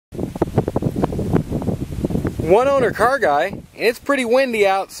One owner car guy, and it's pretty windy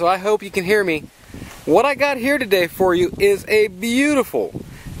out, so I hope you can hear me. What I got here today for you is a beautiful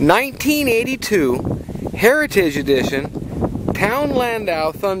 1982 Heritage Edition Town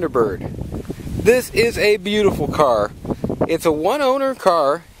Landau Thunderbird. This is a beautiful car. It's a one owner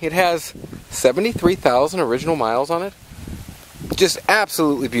car. It has 73,000 original miles on it. Just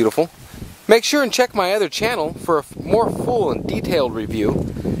absolutely beautiful. Make sure and check my other channel for a more full and detailed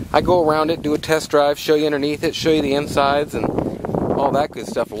review. I go around it, do a test drive, show you underneath it, show you the insides and all that good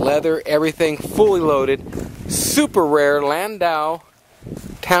stuff. Leather, everything fully loaded. Super rare Landau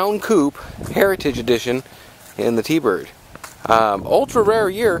Town Coupe Heritage Edition in the T-Bird. Ultra rare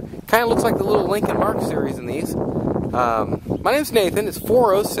year. Kind of looks like the little Lincoln Mark series in these. My name's Nathan. It's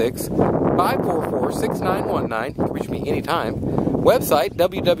 406-544-6919. You can reach me anytime. Website,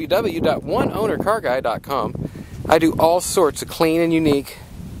 www.oneownercarguy.com. I do all sorts of clean and unique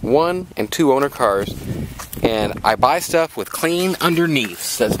one and two owner cars. And I buy stuff with clean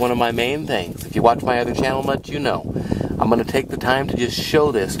underneaths. That's one of my main things. If you watch my other channel much, you know. I'm going to take the time to just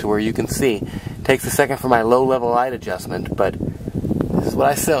show this to where you can see. It takes a second for my low-level light adjustment, but this is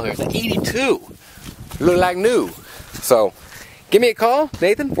what I sell here. It's an 82. You look like new. So, give me a call,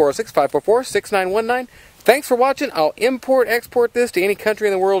 Nathan, 406-544-6919. Thanks for watching. I'll import, export this to any country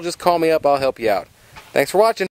in the world. Just call me up. I'll help you out. Thanks for watching.